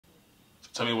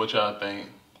Tell me what y'all think.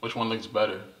 Which one looks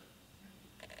better?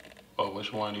 Or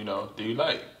which one, you know, do you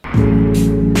like?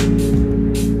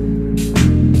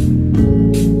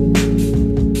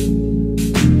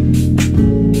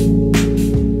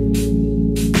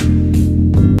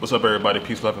 What's up, everybody?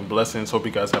 Peace, love, and blessings. Hope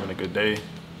you guys having a good day.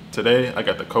 Today, I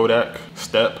got the Kodak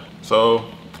Step. So,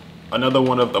 another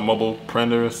one of the mobile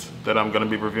printers that I'm gonna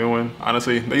be reviewing.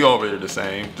 Honestly, they all really the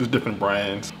same, just different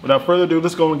brands. Without further ado,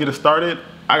 let's go and get it started.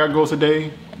 I got goals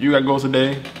today, you got goals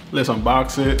today. Let's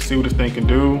unbox it, see what this thing can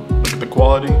do, look at the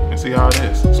quality, and see how it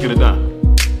is. Let's get it done.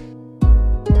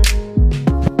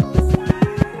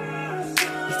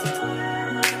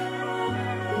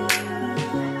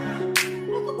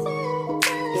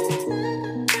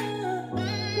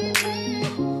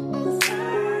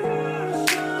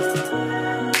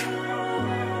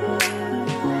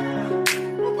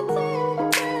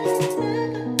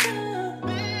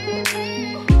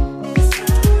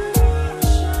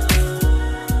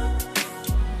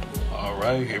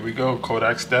 Here we go,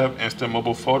 Kodak Step Instant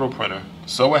Mobile Photo Printer.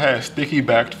 So it has sticky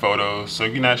backed photos, so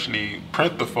you can actually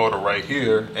print the photo right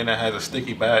here, and it has a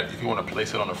sticky back if you want to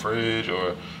place it on the fridge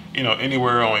or, you know,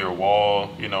 anywhere on your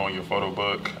wall, you know, in your photo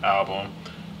book, album.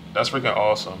 That's freaking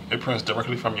awesome. It prints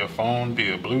directly from your phone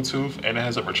via Bluetooth, and it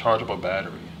has a rechargeable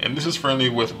battery. And this is friendly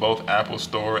with both Apple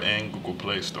Store and Google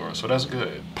Play Store, so that's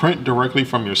good. Print directly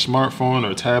from your smartphone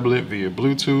or tablet via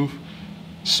Bluetooth.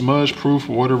 Smudge proof,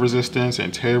 water resistance,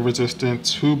 and tear resistant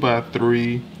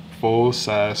 2x3 full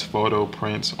size photo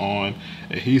prints on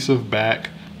adhesive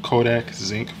back Kodak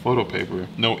zinc photo paper.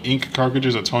 No ink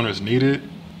cartridges or toners needed,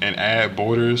 and add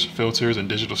borders, filters, and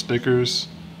digital stickers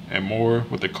and more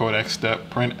with the Kodak Step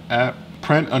Print app.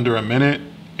 Print under a minute,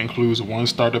 includes 1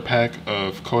 starter pack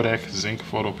of Kodak zinc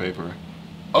photo paper.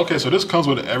 Okay, so this comes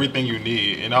with everything you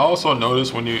need. And I also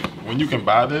noticed when you can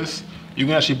buy this, you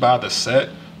can actually buy the set.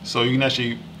 So you can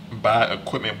actually buy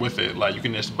equipment with it. Like you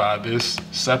can just buy this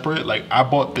separate. Like I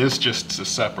bought this just to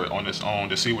separate on its own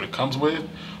to see what it comes with.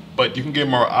 But you can get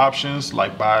more options,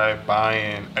 like by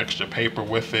buying extra paper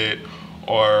with it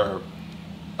or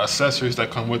accessories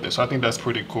that come with it. So I think that's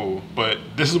pretty cool. But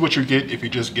this is what you get if you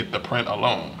just get the print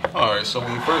alone. All right, so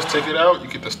when you first take it out, you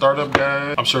get the startup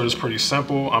guide. I'm sure it's pretty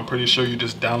simple. I'm pretty sure you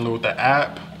just download the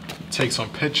app, take some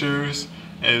pictures,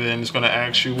 and then it's gonna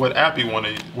ask you what app you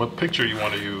wanna, what picture you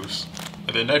wanna use.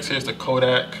 And then next here's the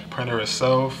Kodak printer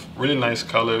itself. Really nice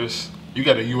colors. You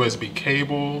got a USB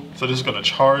cable, so this is gonna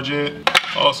charge it.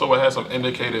 Also, it has some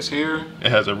indicators here. It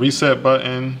has a reset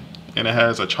button, and it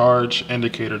has a charge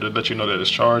indicator to let you know that it's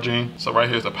charging. So right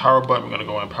here's the power button. We're gonna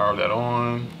go and power that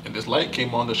on. And this light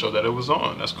came on to show that it was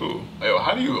on. That's cool. Yo,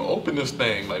 how do you open this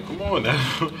thing? Like, come on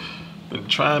now. Been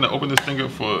trying to open this thing up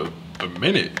for a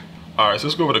minute. All right, so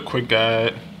let's go over the quick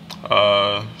guide.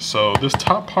 So this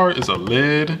top part is a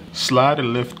lid. Slide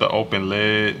and lift the open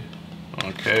lid.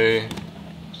 Okay,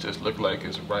 just look like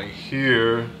it's right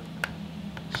here.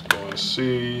 Let's go and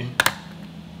see.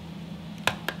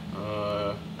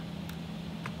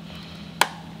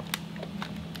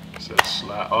 It says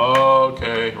slide. Oh,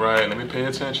 okay, right. Let me pay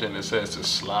attention. It says to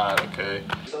slide. Okay.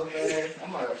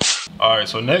 All right,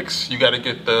 so next you got to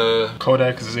get the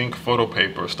Kodak zinc photo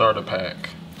paper starter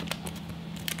pack.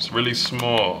 It's really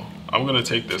small. I'm gonna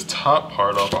take this top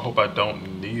part off. I hope I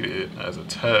don't need it as a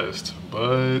test,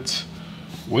 but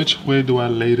which way do I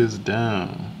lay this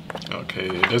down? Okay,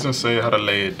 it doesn't say how to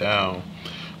lay it down,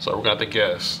 so we're gonna have to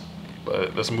guess,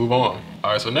 but let's move on.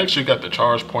 All right, so next you got the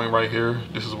charge point right here.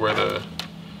 This is where the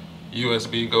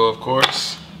USB go, of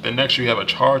course. Then next you have a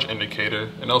charge indicator,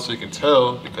 and also you can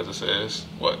tell because it says,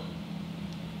 what?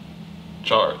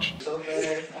 Charge.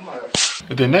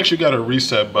 And then next you got a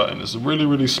reset button. It's really,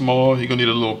 really small. You're gonna need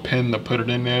a little pin to put it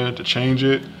in there to change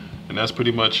it. And that's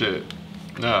pretty much it.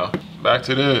 Now, back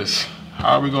to this.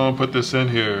 How are we gonna put this in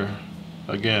here?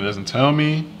 Again, it doesn't tell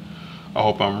me. I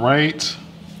hope I'm right.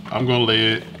 I'm gonna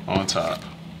lay it on top.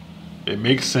 It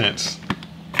makes sense.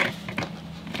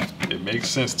 It makes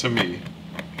sense to me.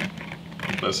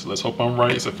 Let's hope I'm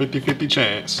right. It's a 50-50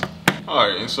 chance. All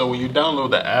right, and so when you download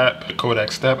the app, the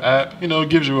Kodak Step app, you know, it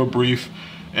gives you a brief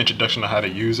introduction to how to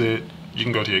use it. You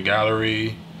can go to your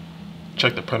gallery,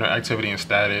 check the printer activity and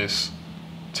status,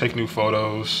 take new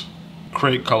photos,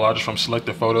 create collages from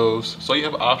selected photos. So you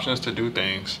have options to do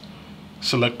things.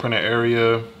 Select printer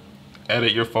area,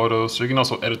 edit your photos. So you can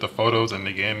also edit the photos and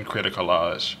again, create a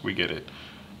collage. We get it.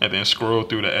 And then scroll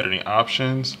through the editing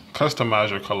options, customize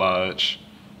your collage,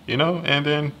 you know, and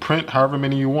then print however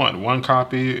many you want. 1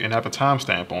 copy and have a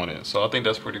timestamp on it. So I think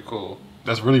that's pretty cool.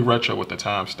 That's really retro with the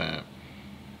timestamp.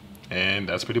 And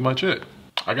that's pretty much it.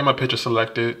 I got my picture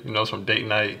selected, you know, it's from date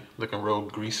night, looking real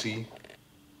greasy.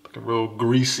 Looking real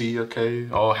greasy, okay?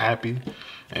 All happy.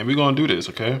 And we're gonna do this,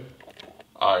 okay?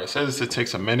 All right, it says it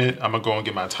takes a minute. I'm gonna go and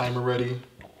get my timer ready.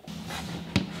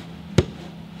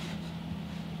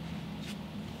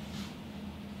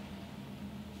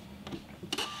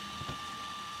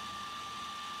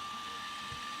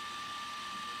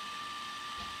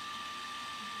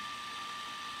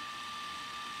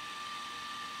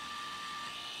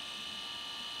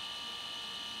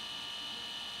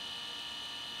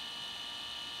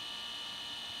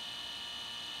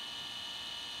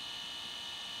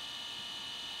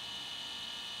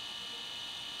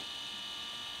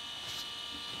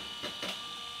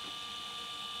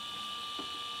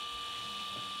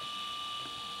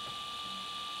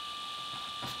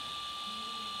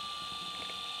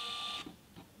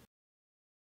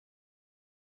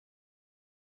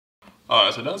 All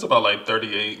right, so that's about like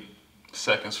 38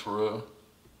 seconds for real.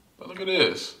 But look at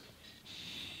this.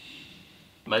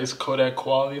 Nice Kodak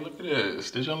quality, look at this.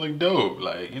 This don't look dope.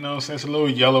 Like, you know what I'm saying? It's a little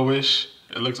yellowish.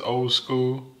 It looks old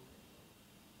school,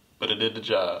 but it did the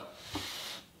job.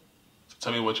 So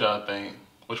tell me what y'all think.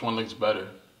 Which one looks better?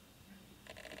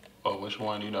 Or which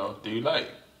one, you know, do you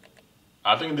like?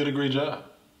 I think it did a great job.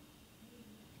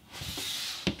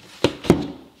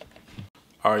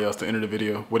 All right, y'all, to end the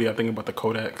video, what do y'all think about the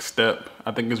Kodak step?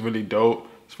 I think it's really dope.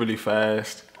 It's really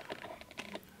fast.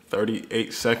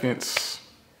 38 seconds.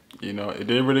 You know, it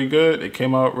did really good. It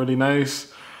came out really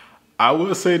nice. I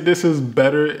would say this is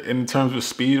better in terms of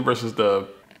speed versus the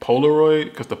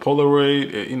Polaroid, because the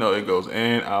Polaroid, it, you know, it goes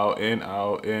in, out, in,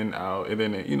 out, in, out, and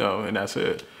then, you know, and that's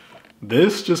it.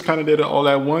 This just kind of did it all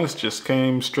at once, just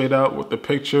came straight out with the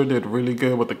picture, did really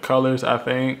good with the colors, I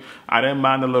think. I didn't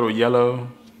mind the little yellow,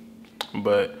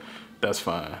 but that's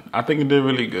fine. I think it did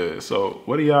really good. So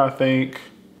what do y'all think?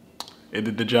 It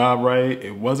did the job right.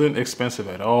 It wasn't expensive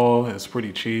at all. It's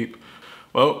pretty cheap.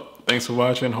 Well, thanks for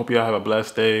watching. Hope y'all have a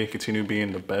blessed day. Continue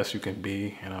being the best you can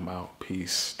be, and I'm out.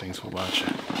 Peace. Thanks for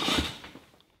watching.